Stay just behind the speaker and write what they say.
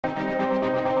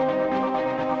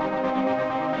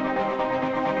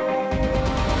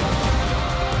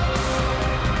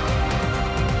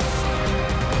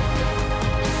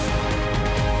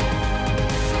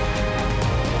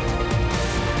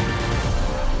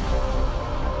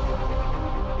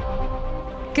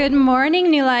Good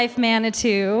morning, New Life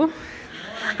Manitou.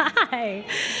 Hi.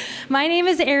 My name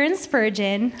is Erin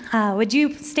Spurgeon. Would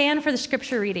you stand for the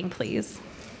scripture reading, please?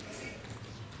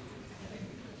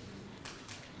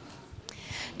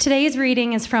 Today's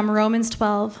reading is from Romans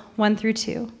 12, 1 through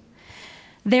 2.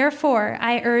 Therefore,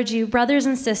 I urge you, brothers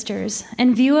and sisters,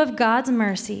 in view of God's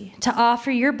mercy, to offer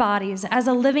your bodies as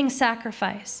a living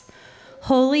sacrifice,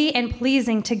 holy and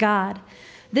pleasing to God.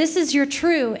 This is your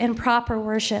true and proper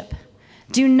worship.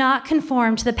 Do not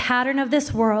conform to the pattern of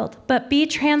this world, but be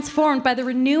transformed by the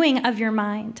renewing of your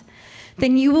mind.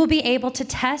 Then you will be able to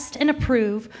test and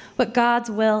approve what God's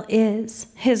will is,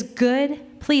 his good,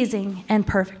 pleasing, and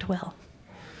perfect will.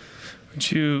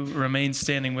 Would you remain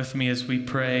standing with me as we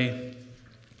pray?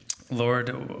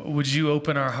 Lord, would you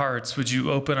open our hearts? Would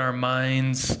you open our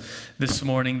minds this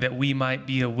morning that we might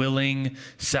be a willing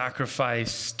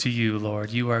sacrifice to you, Lord?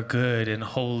 You are good and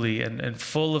holy and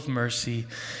full of mercy.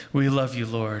 We love you,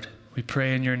 Lord. We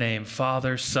pray in your name,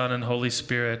 Father, Son, and Holy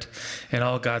Spirit, and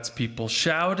all God's people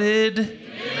shouted,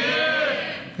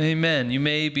 Amen. Amen. You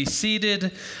may be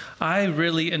seated. I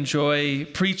really enjoy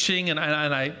preaching, and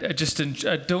I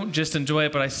don't just enjoy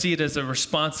it, but I see it as a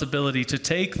responsibility to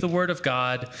take the Word of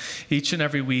God each and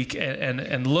every week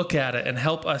and look at it and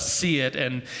help us see it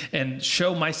and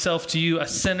show myself to you, a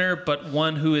sinner, but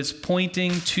one who is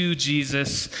pointing to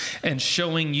Jesus and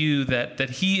showing you that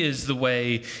he is the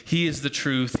way, he is the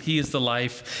truth, he is the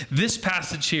life. This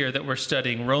passage here that we're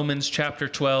studying, Romans chapter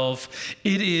 12,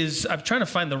 I'm trying to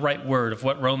find the right word of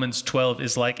what Romans 12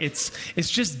 is like. It's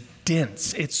just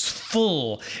dense. It's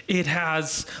full. It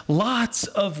has lots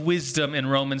of wisdom in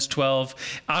Romans 12.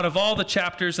 Out of all the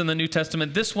chapters in the New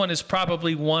Testament, this one is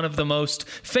probably one of the most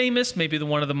famous, maybe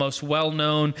one of the most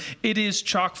well-known. It is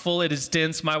chock full. It is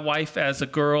dense. My wife, as a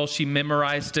girl, she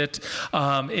memorized it.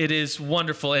 It is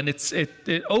wonderful. And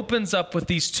it opens up with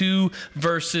these two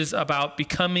verses about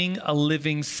becoming a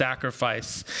living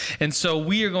sacrifice. And so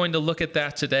we are going to look at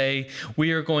that today.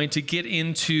 We are going to get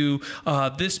into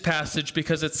this passage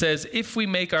because it says, if we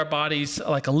make our bodies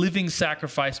like a living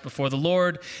sacrifice before the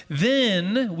Lord,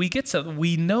 then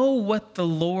we know what the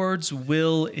Lord's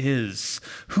will is.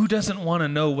 Who doesn't want to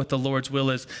know what the Lord's will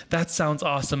is? That sounds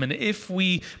awesome. And if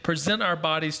we present our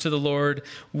bodies to the Lord,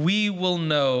 we will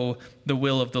know the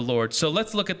will of the Lord. So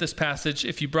let's look at this passage.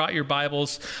 If you brought your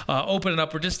Bibles, open it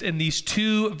up. We're just in these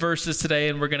two verses today,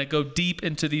 and we're going to go deep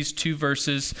into these two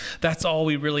verses. That's all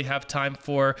we really have time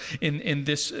for in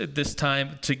this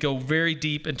time, to go very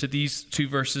deep into these two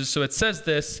verses. So it says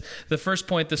this, the first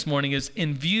point this morning is,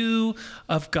 in view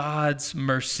of God's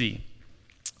mercy.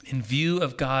 In view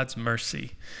of God's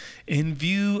mercy. In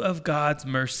view of God's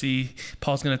mercy,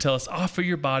 Paul's going to tell us, offer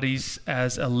your bodies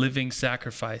as a living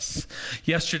sacrifice.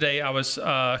 Yesterday, I was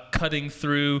cutting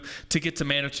through to get to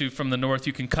Manitou from the north.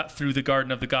 You can cut through the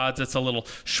Garden of the Gods. It's a little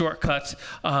shortcut,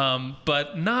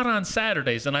 but not on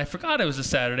Saturdays. And I forgot it was a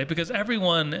Saturday because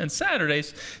everyone on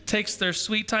Saturdays takes their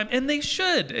sweet time, and they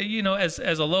should. You know, as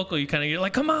a local, you're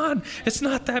like, come on, it's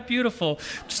not that beautiful.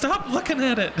 Stop looking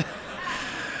at it.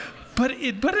 But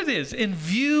it is in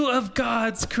view of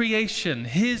God's creation,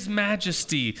 his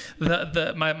majesty.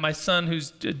 My son,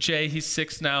 who's Jay, he's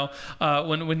 6 now.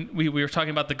 When we were talking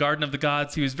about the Garden of the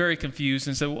Gods, he was very confused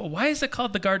and said, well, why is it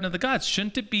called the Garden of the Gods?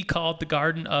 Shouldn't it be called the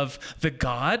Garden of the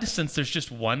God, since there's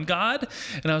just one God?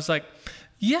 And I was like,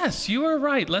 yes, you are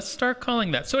right. Let's start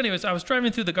calling that. So anyways, I was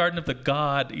driving through the Garden of the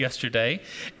God yesterday,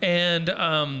 and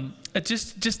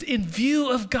just in view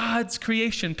of God's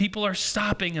creation, people are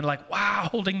stopping and like, wow,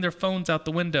 holding their phones out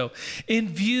the window. In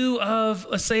view of,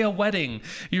 let's say, a wedding.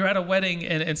 You're at a wedding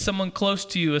and someone close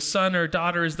to you, a son or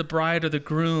daughter, is the bride or the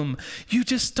groom. You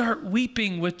just start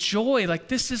weeping with joy. Like,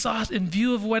 this is awesome. In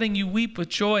view of a wedding, you weep with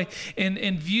joy.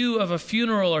 In view of a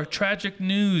funeral or tragic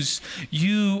news,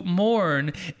 you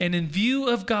mourn. And in view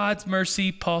of God's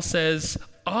mercy, Paul says,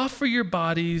 offer your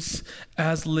bodies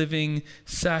as living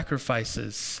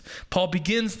sacrifices. Paul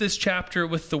begins this chapter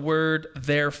with the word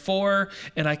therefore,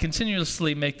 and I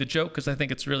continuously make the joke because I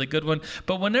think it's a really good one.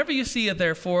 But whenever you see a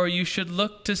therefore, you should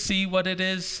look to see what it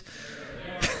is.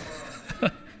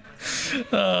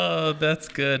 Oh, that's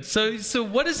good. So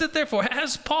what is it there for?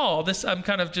 As Paul, this I'm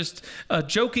kind of just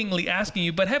jokingly asking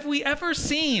you, but have we ever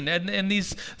seen, and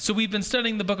these, so we've been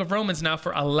studying the book of Romans now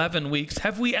for 11 weeks.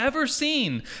 Have we ever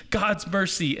seen God's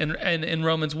mercy in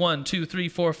Romans 1, 2, 3,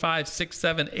 4, 5, 6,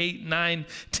 7, 8, 9,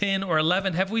 10, or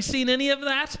 11? Have we seen any of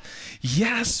that?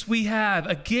 Yes, we have.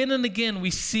 Again and again, we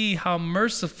see how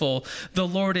merciful the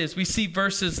Lord is. We see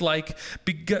verses like,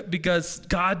 because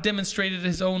God demonstrated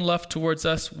his own love towards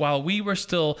us while while we were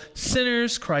still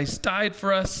sinners, Christ died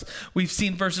for us. We've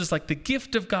seen verses like the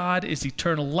gift of God is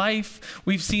eternal life.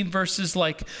 We've seen verses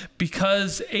like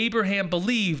because Abraham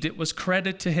believed, it was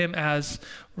credited to him as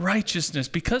righteousness.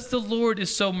 Because the Lord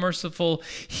is so merciful,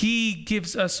 he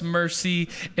gives us mercy.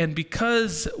 And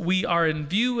because we are in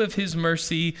view of his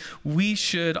mercy, we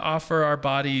should offer our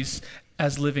bodies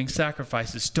as living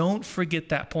sacrifices. Don't forget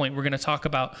that point. We're going to talk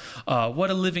about what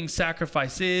a living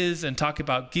sacrifice is and talk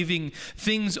about giving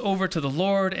things over to the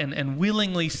Lord and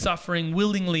willingly suffering,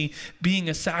 willingly being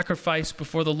a sacrifice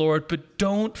before the Lord. But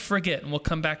don't forget, and we'll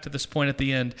come back to this point at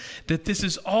the end, that this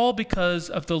is all because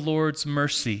of the Lord's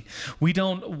mercy. We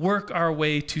don't work our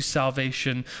way to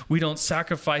salvation. We don't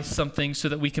sacrifice something so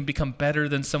that we can become better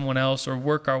than someone else or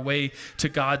work our way to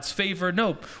God's favor.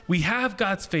 No, we have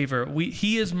God's favor.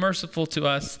 He is merciful to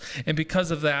us, and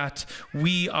because of that,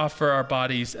 we offer our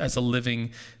bodies as a living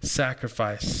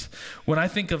sacrifice. When I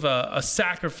think of a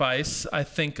sacrifice, I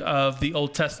think of the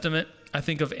Old Testament. I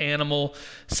think of animal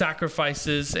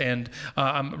sacrifices, and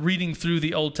I'm reading through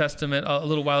the Old Testament. A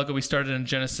little while ago, we started in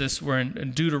Genesis. We're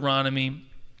in Deuteronomy,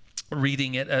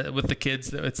 reading it with the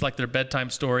kids. It's like their bedtime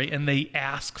story, and they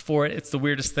ask for it. It's the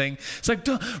weirdest thing. It's like,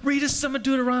 read us some of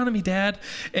Deuteronomy, Dad.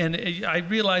 And I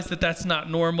realize that that's not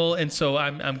normal, and so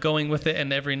I'm going with it,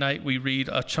 and every night we read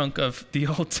a chunk of the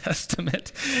Old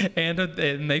Testament, and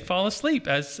they fall asleep,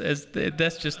 as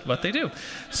that's just what they do.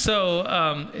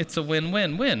 So it's a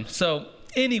win-win-win. So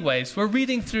anyways, we're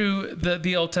reading through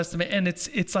the Old Testament, and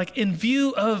it's like in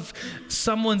view of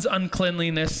someone's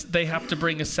uncleanliness, they have to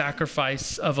bring a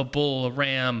sacrifice of a bull, a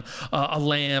ram, a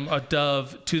lamb, a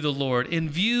dove to the Lord. In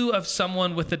view of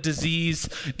someone with a disease,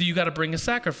 you got to bring a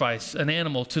sacrifice, an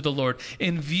animal to the Lord.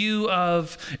 In view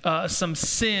of some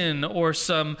sin or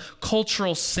some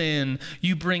cultural sin,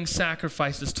 you bring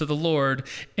sacrifices to the Lord.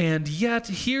 And yet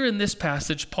here in this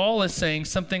passage, Paul is saying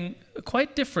something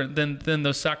quite different than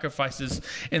those sacrifices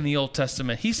in the Old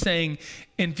Testament. He's saying,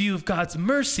 in view of God's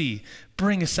mercy,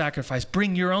 bring a sacrifice,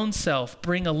 bring your own self,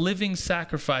 bring a living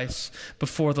sacrifice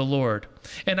before the Lord.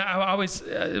 And I always,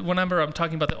 whenever I'm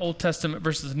talking about the Old Testament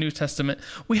versus the New Testament,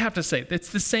 we have to say it's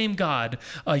the same God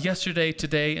yesterday,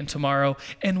 today, and tomorrow.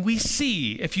 And we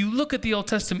see, if you look at the Old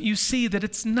Testament, you see that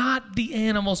it's not the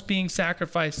animals being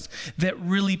sacrificed that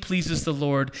really pleases the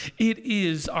Lord. It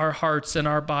is our hearts and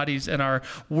our bodies and our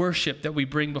worship that we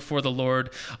bring before the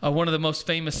Lord. One of the most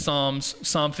famous Psalms,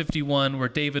 Psalm 51, where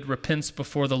David repents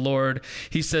before the Lord.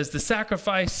 He says, the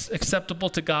sacrifice acceptable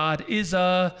to God is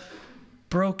a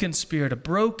broken spirit, a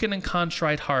broken and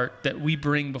contrite heart that we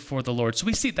bring before the Lord. So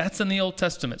we see that's in the Old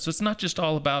Testament. So it's not just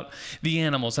all about the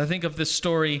animals. I think of this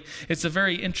story. It's a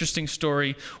very interesting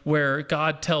story where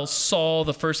God tells Saul,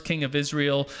 the first king of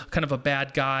Israel, kind of a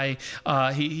bad guy.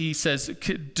 He says,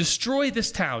 destroy this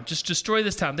town. Just destroy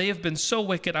this town. They have been so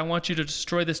wicked. I want you to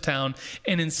destroy this town.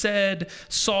 And instead,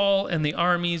 Saul and the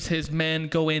armies, his men,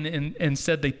 go in and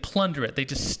instead they plunder it. They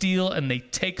just steal and they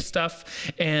take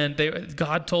stuff. And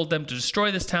God told them to destroy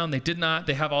this town. They did not.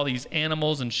 They have all these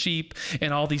animals and sheep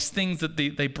and all these things that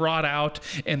they brought out.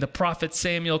 And the prophet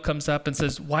Samuel comes up and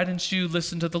says, why didn't you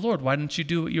listen to the Lord? Why didn't you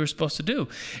do what you were supposed to do?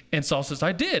 And Saul says,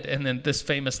 I did. And then this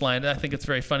famous line, I think it's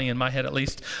very funny in my head at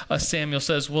least, Samuel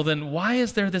says, well then why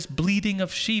is there this bleating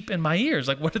of sheep in my ears?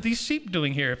 Like, what are these sheep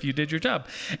doing here if you did your job?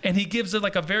 And he gives it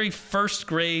like a very first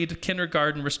grade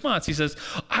kindergarten response. He says,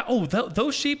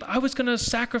 those sheep, I was going to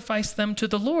sacrifice them to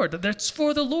the Lord. That's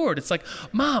for the Lord. It's like,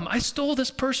 Mom, I stole this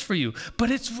purse for you,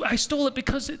 but I stole it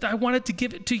because I wanted to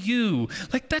give it to you.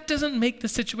 Like, that doesn't make the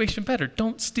situation better.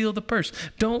 Don't steal the purse.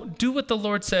 Don't do what the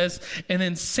Lord says. And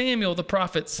then Samuel, the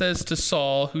prophet, says to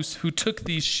Saul, who took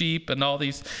these sheep and all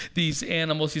these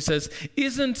animals, he says,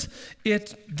 isn't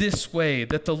it this way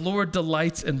that the Lord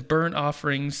delights in burnt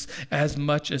offerings as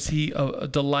much as he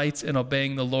delights in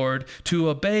obeying the Lord? To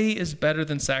obey is better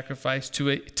than sacrifice.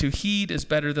 To heed is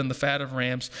better than the fat of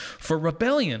rams. For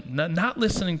rebellion, not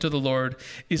listening to the Lord,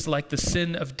 is like the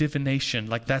sin of divination.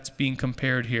 Like, that's being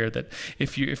compared here, that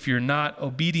if you're not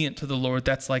obedient to the Lord,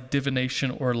 that's like divination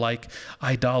or like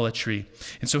idolatry.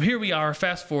 And so here we are,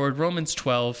 fast forward, Romans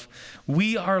 12.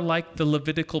 We are like the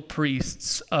Levitical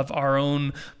priests of our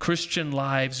own Christian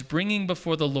lives, bringing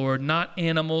before the Lord not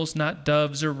animals, not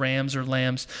doves or rams or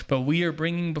lambs, but we are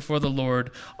bringing before the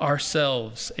Lord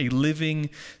ourselves a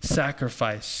living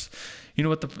sacrifice. You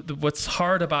know what's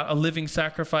hard about a living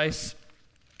sacrifice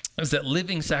is that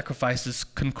living sacrifices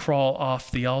can crawl off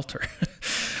the altar.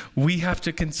 we have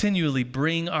to continually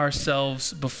bring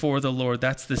ourselves before the Lord.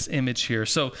 That's this image here.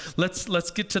 So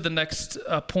let's get to the next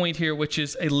point here, which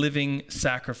is a living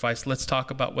sacrifice. Let's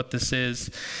talk about what this is.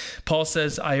 Paul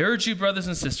says, I urge you, brothers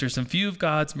and sisters, in view of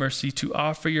God's mercy, to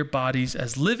offer your bodies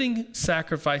as living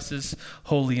sacrifices,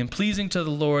 holy and pleasing to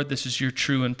the Lord. This is your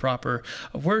true and proper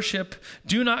worship.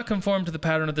 Do not conform to the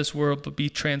pattern of this world, but be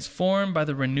transformed by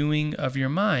the renewing of your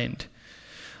mind.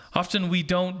 Often we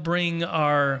don't bring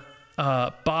our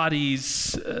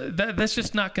bodies, that's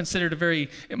just not considered a very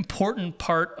important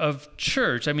part of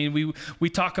church. I mean, we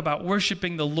talk about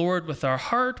worshiping the Lord with our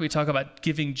heart. We talk about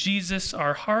giving Jesus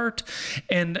our heart.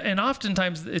 And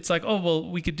oftentimes it's like, oh, well,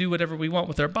 we could do whatever we want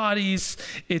with our bodies.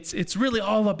 It's really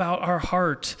all about our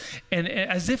heart. And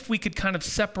as if we could kind of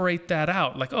separate that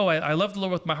out. Like, oh, I love the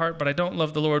Lord with my heart, but I don't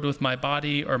love the Lord with my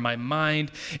body or my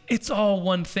mind. It's all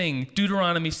one thing.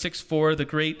 Deuteronomy 6:4, the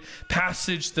great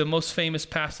passage, the most famous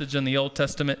passage in the Old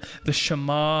Testament, the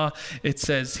Shema, it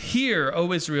says, hear,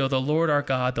 O Israel, the Lord our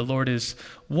God, the Lord is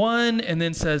one, and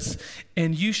then says,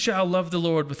 and you shall love the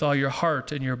Lord with all your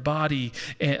heart and your body,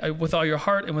 and with all your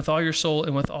heart and with all your soul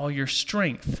and with all your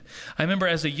strength. I remember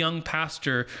as a young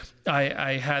pastor,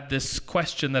 I had this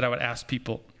question that I would ask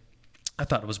people. I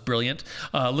thought it was brilliant.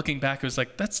 Looking back, it was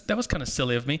like, that was kind of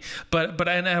silly of me. But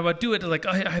I would do it like,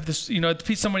 I have this,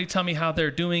 somebody tell me how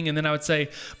they're doing. And then I would say,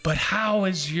 but how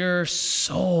is your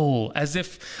soul? As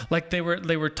if like they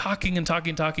were talking. And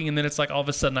then it's like all of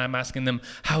a sudden I'm asking them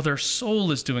how their soul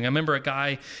is doing. I remember a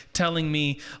guy telling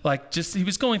me like he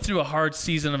was going through a hard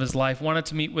season of his life, wanted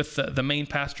to meet with the main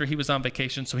pastor. He was on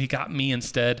vacation, so he got me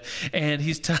instead. And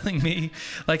he's telling me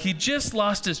like he just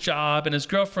lost his job and his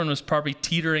girlfriend was probably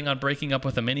teetering on breaking up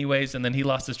with him anyways, and then he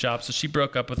lost his job, so she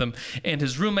broke up with him, and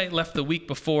his roommate left the week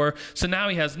before, so now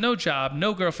he has no job,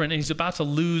 no girlfriend, and he's about to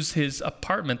lose his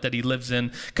apartment that he lives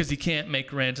in because he can't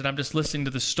make rent. And I'm just listening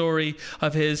to the story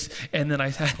of his, and then I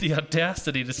had the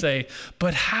audacity to say,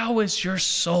 but how is your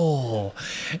soul?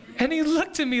 And he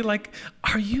looked at me like,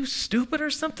 are you stupid or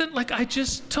something? Like, I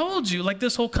just told you, like,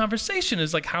 this whole conversation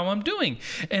is like how I'm doing.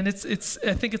 And I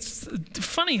think it's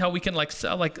funny how we can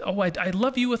I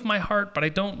love you with my heart, but I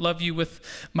don't love you with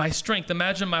my strength.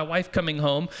 Imagine my wife coming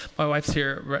home. My wife's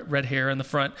here, red hair in the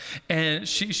front, and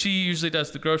she usually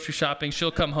does the grocery shopping. She'll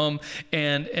come home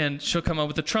and she'll come home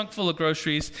with a trunk full of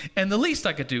groceries, and the least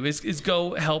I could do is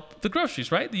go help the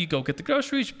groceries, right? You go get the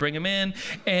groceries, you bring them in,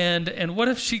 and what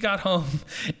if she got home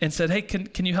and said, hey,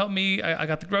 can you help me? I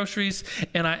got the groceries,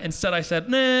 and I said,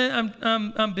 nah,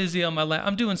 I'm busy on my lap.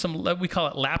 I'm doing some, we call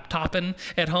it laptopping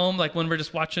at home, like when we're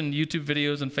just watching YouTube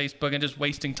videos and Facebook and just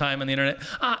wasting time on the internet.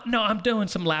 No, I'm doing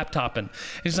some laptopping. And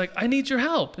he's like, I need your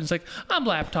help. And it's like, I'm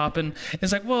laptopping. And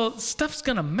it's like, well, stuff's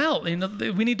gonna melt.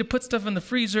 We need to put stuff in the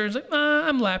freezer. It's like,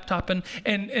 I'm laptopping.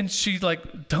 And she's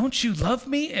like, don't you love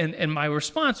me? And my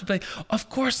response would be like, of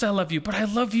course I love you, but I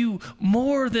love you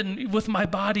more than with my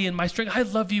body and my strength. I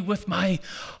love you with my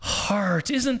heart.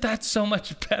 Isn't that so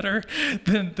much better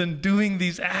than doing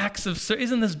these acts of service?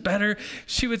 Isn't this better?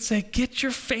 She would say, get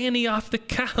your fanny off the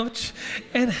couch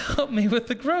and help me with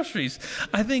the groceries.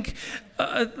 I think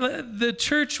the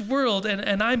church world,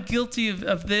 and I'm guilty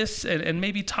of this, and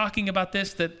maybe talking about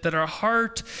this, that our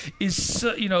heart is,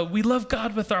 we love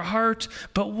God with our heart,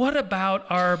 but what about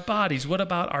our bodies? What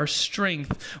about our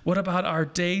strength? What about our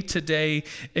day-to-day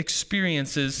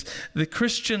experiences? The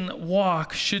Christian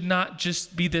walk should not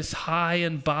just be this high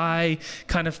and by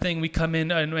kind of thing. We come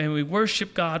in and we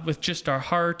worship God with just our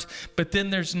heart, but then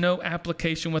there's no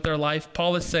application with our life.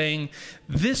 Paul is saying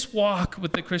this walk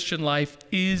with the Christian life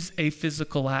is a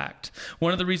physical act.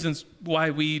 One of the reasons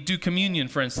why we do communion,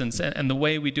 for instance, and the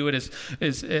way we do it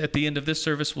is at the end of this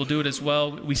service, we'll do it as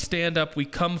well. We stand up, we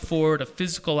come forward, a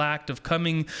physical act of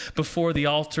coming before the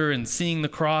altar and seeing the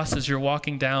cross as you're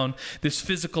walking down, this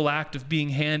physical act of being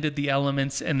handed the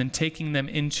elements and then taking them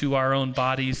into our own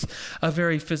bodies, a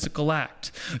very physical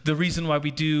act. The reason why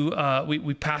we do,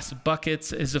 we pass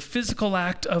buckets is a physical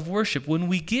act of worship. When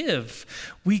we give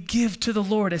to the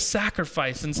Lord as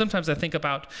sacrifice. And sometimes I think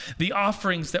about the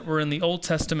offerings that were in the Old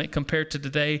Testament compared to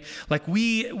today. Like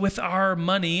we, with our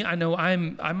money, I know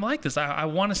I'm like this. I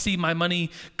want to see my money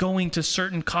going to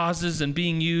certain causes and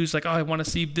being used. Like, I want to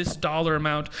see this dollar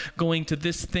amount going to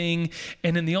this thing.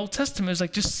 And in the Old Testament, it's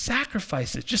like, just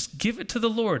sacrifice it. Just give it to the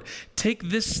Lord. Take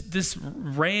this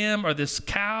ram or this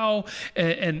cow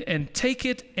and take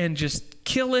it and just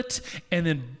kill it and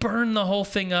then burn the whole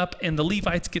thing up, and the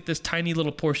Levites get this tiny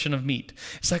little portion of meat.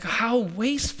 It's like, how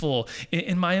wasteful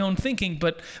in my own thinking,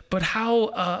 but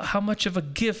how much of a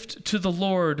gift to the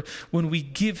Lord when we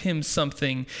give him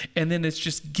something, and then it's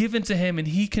just given to him and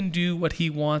he can do what he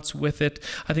wants with it.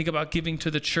 I think about giving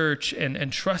to the church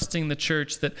and trusting the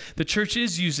church, that the church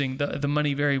is using the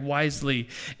money very wisely,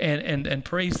 and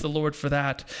praise the Lord for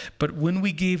that. But when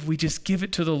we give, we just give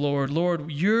it to the Lord.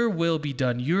 Lord, your will be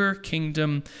done, your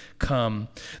kingdom come.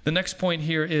 The next point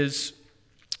here is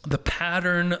the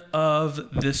pattern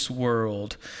of this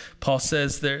world. Paul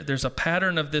says there's a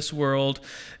pattern of this world.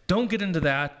 Don't get into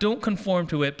that. Don't conform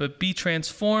to it, but be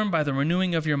transformed by the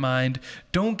renewing of your mind.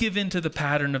 Don't give in to the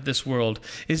pattern of this world.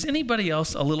 Is anybody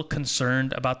else a little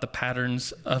concerned about the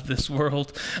patterns of this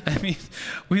world? I mean,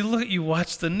 you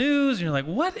watch the news and you're like,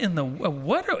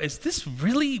 is this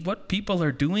really what people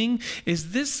are doing?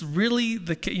 Is this really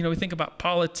we think about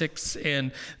politics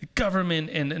and government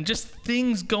and just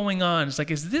things going on. It's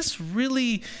like, is this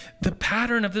really the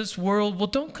pattern of this world? Well,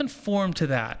 don't conform to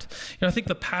that. I think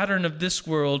the pattern of this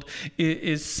world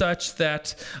is such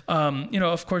that,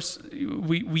 of course,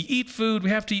 we eat food,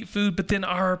 we have to eat food, but then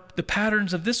the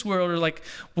patterns of this world are like,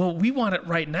 well, we want it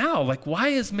right now. Like, why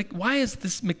is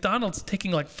this McDonald's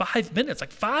taking like 5 minutes?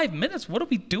 Like 5 minutes? What are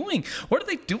we doing? What are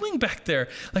they doing back there?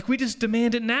 Like, we just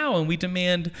demand it now, and we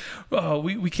demand,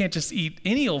 we can't just eat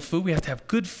any old food. We have to have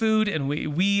good food, and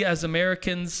we as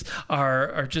Americans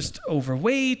are just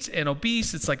overweight and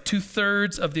obese. It's like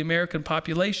 2/3 of the American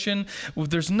population.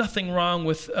 There's nothing wrong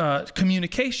with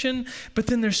communication, but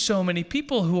then there's so many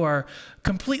people who are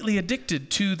completely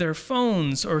addicted to their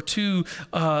phones or to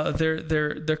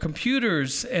their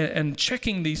computers and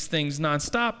checking these things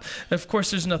nonstop. Of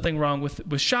course, there's nothing wrong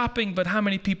with shopping, but how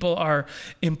many people are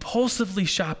impulsively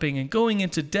shopping and going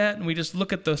into debt? And we just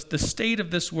look at the state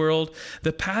of this world.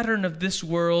 The pattern of this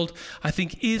world, I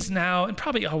think, is now, and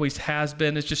probably always has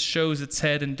been, it just shows its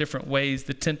head in different ways.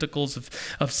 The tentacles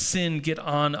of sin get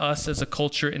on us as a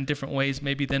culture in different ways,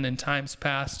 maybe than in times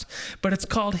past. But it's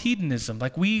called hedonism.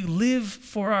 Like, we live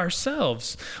for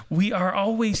ourselves. We are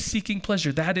always seeking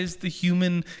pleasure. That is the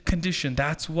human condition.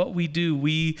 That's what we do.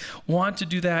 We want to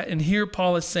do that. And here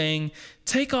Paul is saying,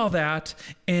 take all that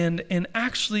and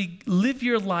actually live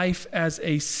your life as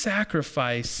a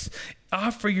sacrifice.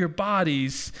 Offer your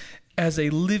bodies as a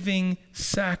living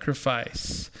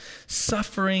sacrifice,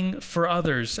 suffering for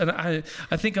others. And I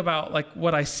think about like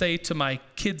what I say to my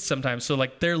kids sometimes. So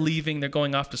like they're leaving, they're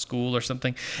going off to school or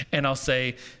something, and I'll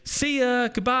say, see ya,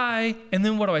 goodbye. And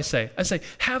then what do I say? I say,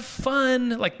 have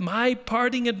fun, like my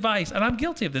parting advice. And I'm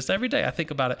guilty of this every day. I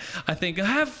think about it. I think,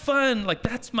 have fun. Like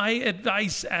that's my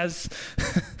advice as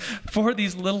for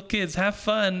these little kids. Have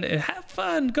fun,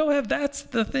 go have, that's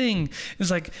the thing. It's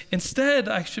like, instead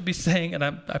I should be saying, and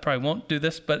I probably won't do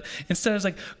this, but instead it's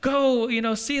like, go,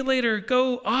 see you later.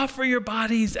 Go offer your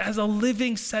bodies as a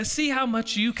living, see how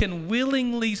much you can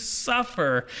willingly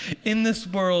suffer in this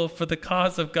world for the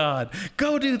cause of God.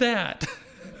 Go do that.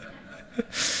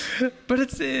 But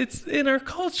it's in our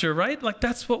culture, right? Like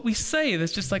that's what we say.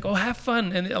 It's just like, oh, have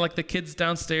fun. And like the kids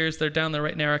downstairs, they're down there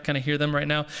right now. I kind of hear them right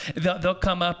now. They'll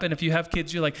come up, and if you have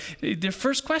kids, you're like, their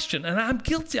first question, and I'm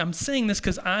guilty. I'm saying this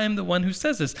because I'm the one who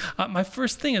says this. My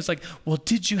first thing is like, well,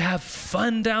 did you have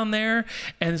fun down there?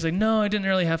 And it's like, no, I didn't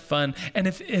really have fun. And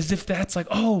as if that's like,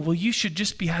 oh, well, you should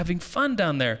just be having fun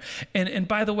down there. And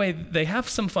by the way, they have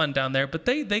some fun down there, but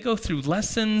they go through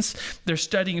lessons. They're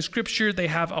studying scripture. They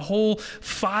have a whole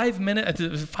 5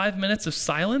 minutes of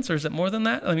silence, or is it more than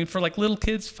that? I mean, for like little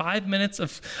kids, 5 minutes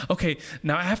of, okay,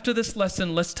 now after this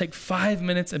lesson, let's take 5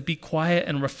 minutes and be quiet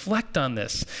and reflect on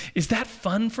this. Is that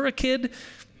fun for a kid?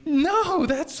 No,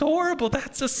 that's horrible.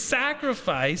 That's a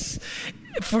sacrifice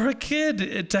for a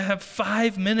kid to have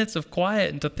 5 minutes of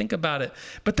quiet and to think about it.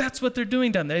 But that's what they're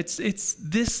doing down there. It's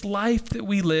this life that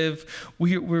we live.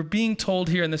 We're being told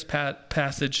here in this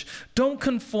passage, don't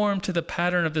conform to the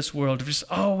pattern of this world of just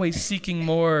always seeking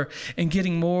more and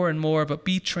getting more and more, but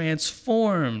be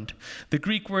transformed. The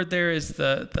Greek word there is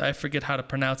I forget how to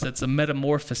pronounce it. It's a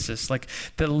metamorphosis. Like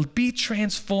be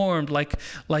transformed, like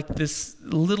this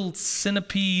little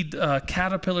centipede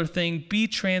caterpillar thing. Be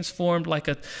transformed like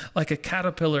a caterpillar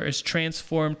is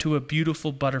transformed to a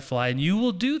beautiful butterfly, and you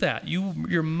will do that.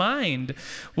 Your mind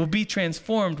will be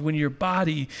transformed when your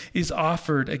body is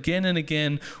offered again and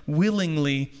again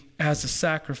willingly as a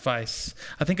sacrifice.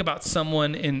 I think about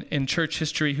someone in church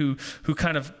history who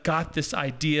kind of got this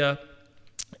idea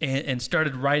and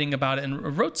started writing about it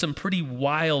and wrote some pretty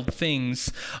wild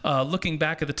things. Looking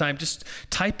back at the time, just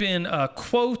type in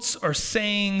quotes or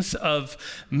sayings of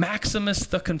Maximus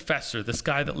the Confessor, this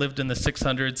guy that lived in the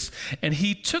 600s. And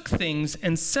he took things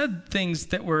and said things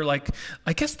that were like,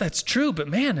 I guess that's true, but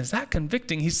man, is that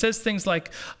convicting? He says things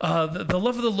like, the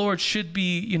love of the Lord should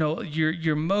be,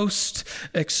 your most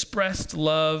expressed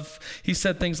love. He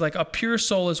said things like, a pure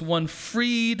soul is one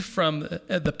freed from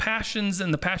the passions,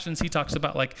 and the passions he talks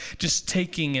about like just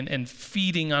taking and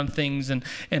feeding on things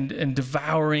and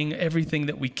devouring everything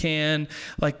that we can.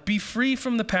 Like, be free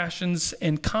from the passions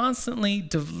and constantly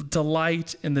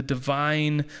delight in the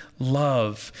divine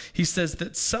love. He says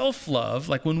that self-love,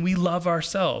 like when we love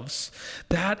ourselves,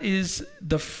 that is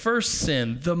the first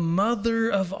sin, the mother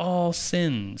of all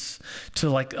sins. To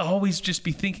like always just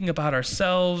be thinking about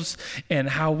ourselves and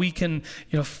how we can,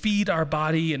 feed our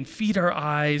body and feed our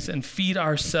eyes and feed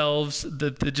ourselves,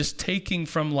 the just taking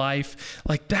from life.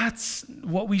 Like, that's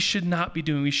what we should not be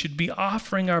doing. We should be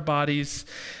offering our bodies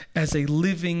as a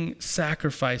living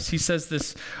sacrifice. He says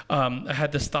this, I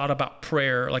had this thought about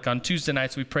prayer. Like on Tuesday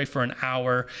nights, we pray for an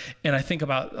hour. And I think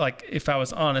about, like, if I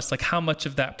was honest, like how much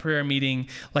of that prayer meeting,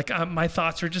 like my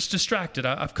thoughts are just distracted.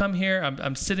 I've come here,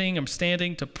 I'm sitting, I'm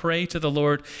standing to pray to the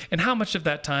Lord. And how much of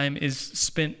that time is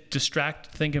spent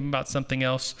distracted, thinking about something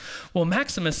else? Well,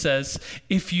 Maximus says,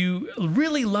 if you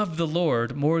really love the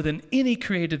Lord more than any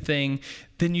created thing,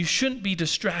 then you shouldn't be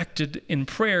distracted in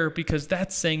prayer, because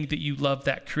that's saying that you love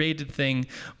that created thing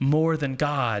more than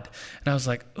God. And I was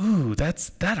like, ooh,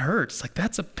 that hurts. Like,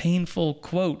 that's a painful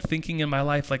quote, thinking in my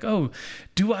life, like, oh,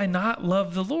 do I not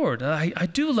love the Lord? I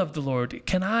do love the Lord.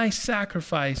 Can I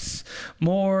sacrifice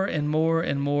more and more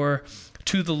and more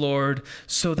to the Lord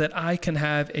so that I can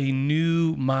have a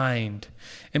new mind?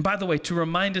 And by the way, to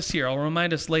remind us here, I'll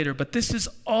remind us later, but this is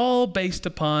all based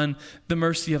upon the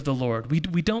mercy of the Lord. We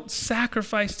don't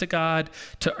sacrifice to God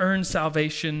to earn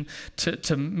salvation,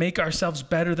 to make ourselves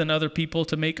better than other people,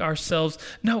 to make ourselves,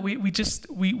 no,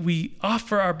 we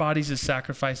offer our bodies as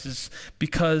sacrifices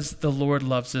because the Lord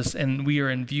loves us and we are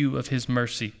in view of his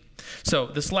mercy. So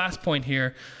this last point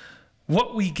here,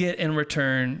 what we get in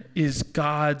return is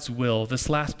God's will. This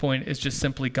last point is just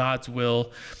simply God's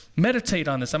will. Meditate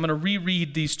on this. I'm going to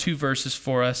reread these two verses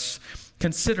for us.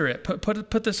 Consider it.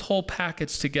 Put this whole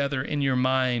package together in your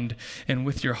mind and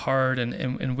with your heart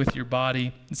and with your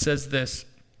body. It says this,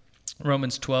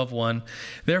 Romans 12:1.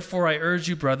 Therefore, I urge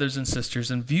you, brothers and sisters,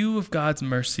 in view of God's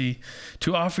mercy,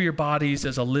 to offer your bodies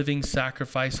as a living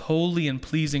sacrifice, holy and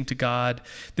pleasing to God.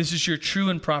 This is your true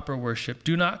and proper worship.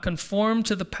 Do not conform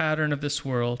to the pattern of this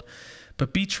world,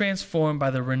 but be transformed by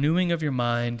the renewing of your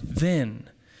mind. Then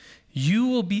you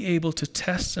will be able to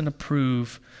test and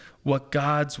approve what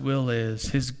God's will is,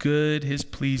 his good, his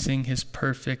pleasing, his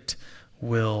perfect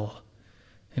will.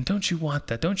 And don't you want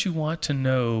that? Don't you want to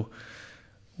know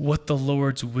what the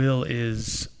Lord's will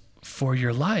is for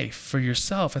your life, for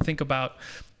yourself? I think about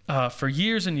for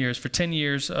years and years, for 10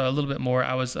 years, a little bit more,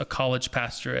 I was a college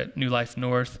pastor at New Life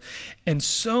North. And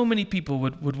so many people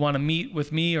would want to meet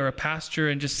with me or a pastor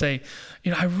and just say,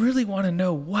 I really want to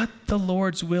know what the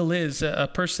Lord's will is. A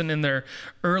person in their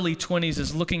early 20s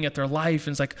is looking at their life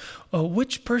and is like, oh,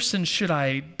 which person should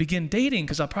I begin dating?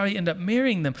 Because I'll probably end up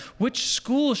marrying them. Which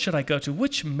school should I go to?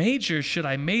 Which major should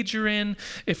I major in?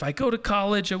 If I go to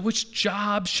college, which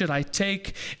job should I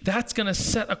take? That's going to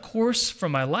set a course for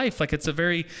my life. Like, it's a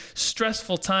very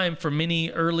stressful time for many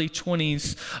early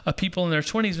 20s, people in their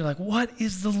 20s are like, what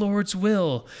is the Lord's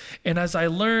will? And as I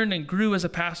learned and grew as a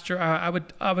pastor, I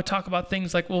would talk about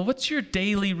things like, well, what's your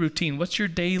daily routine? What's your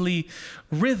daily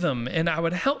rhythm? And I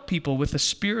would help people with a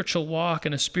spiritual walk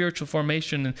and a spiritual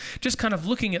formation and just kind of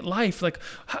looking at life. Like,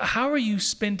 how are you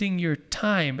spending your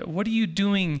time? What are you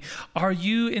doing? Are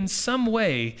you in some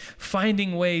way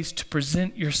finding ways to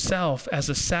present yourself as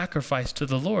a sacrifice to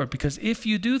the Lord? Because if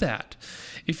you do that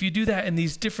in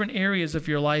these different areas of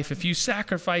your life, if you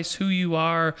sacrifice who you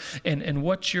are and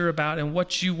what you're about and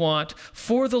what you want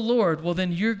for the Lord, well,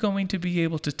 then you're going to be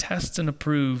able to test and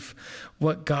approve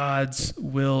what God's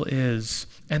will is.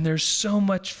 And there's so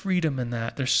much freedom in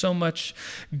that. There's so much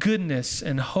goodness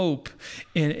and hope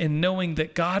in knowing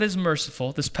that God is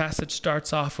merciful. This passage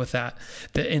starts off with that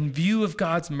in view of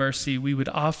God's mercy, we would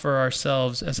offer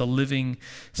ourselves as a living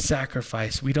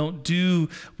sacrifice. We don't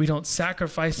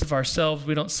sacrifice of ourselves.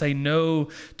 We don't say no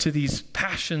to these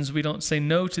passions. We don't say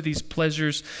no to these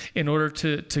pleasures in order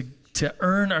to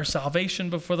earn our salvation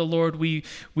before the Lord. We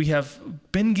have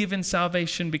been given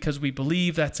salvation because we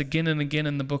believe. That's again and again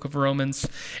in the book of Romans.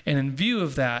 And in view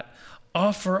of that,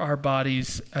 offer our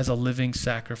bodies as a living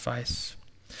sacrifice.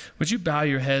 Would you bow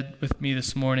your head with me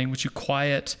this morning? Would you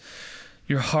quiet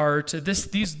your heart.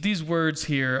 These words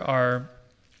here are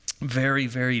very,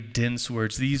 very dense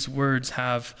words. These words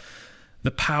have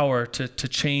the power to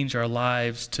change our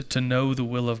lives, to know the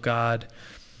will of God.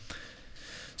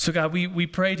 So God, we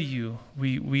pray to you.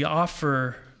 We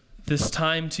offer this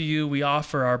time to you. We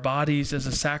offer our bodies as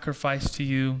a sacrifice to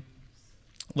you.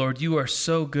 Lord, you are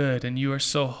so good and you are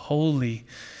so holy.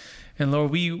 And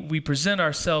Lord, we present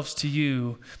ourselves to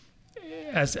you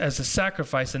as a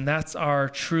sacrifice, and that's our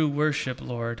true worship,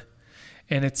 Lord.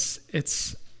 And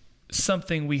it's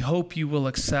something we hope you will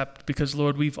accept, because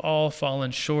Lord, we've all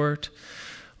fallen short.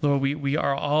 Lord, we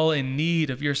are all in need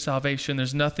of your salvation.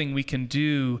 There's nothing we can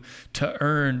do to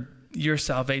earn your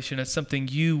salvation. It's something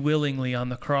you willingly on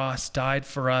the cross died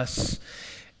for us.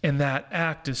 And that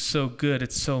act is so good.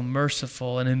 It's so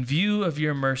merciful. And in view of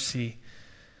your mercy,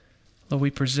 Lord, we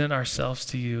present ourselves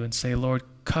to you and say, Lord,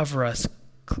 cover us,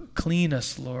 clean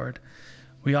us, Lord.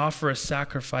 We offer a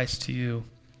sacrifice to you,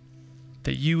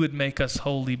 that you would make us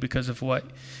holy because of what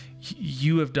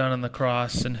you have done on the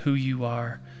cross and who you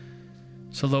are.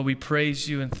 So, Lord, we praise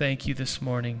you and thank you this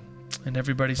morning. And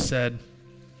everybody said,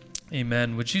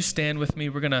 amen. Would you stand with me?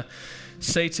 We're going to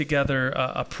say together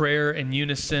a prayer in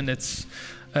unison.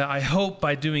 I hope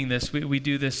by doing this, we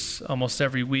do this almost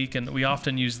every week, and we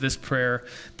often use this prayer,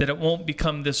 that it won't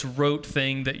become this rote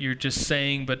thing that you're just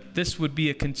saying, but this would be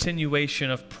a continuation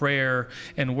of prayer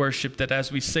and worship, that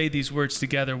as we say these words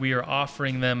together, we are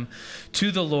offering them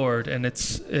to the Lord. And it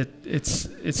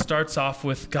starts off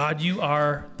with, God, you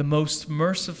are the most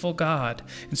merciful God.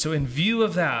 And so in view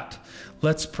of that,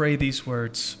 let's pray these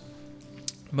words.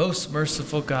 Most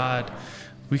merciful God,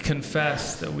 we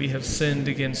confess that we have sinned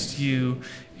against you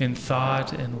in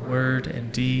thought and word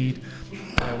and deed,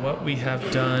 by what we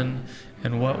have done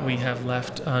and what we have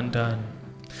left undone.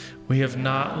 We have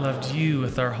not loved you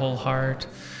with our whole heart.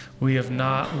 We have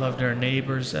not loved our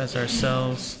neighbors as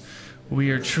ourselves.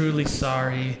 We are truly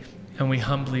sorry, and we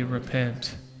humbly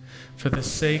repent. For the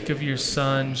sake of your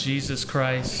Son, Jesus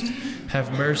Christ,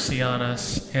 have mercy on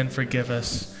us and forgive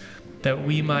us, that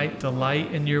we might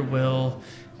delight in your will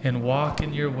and walk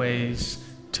in your ways,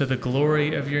 to the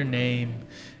glory of your name.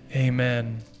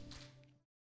 Amen.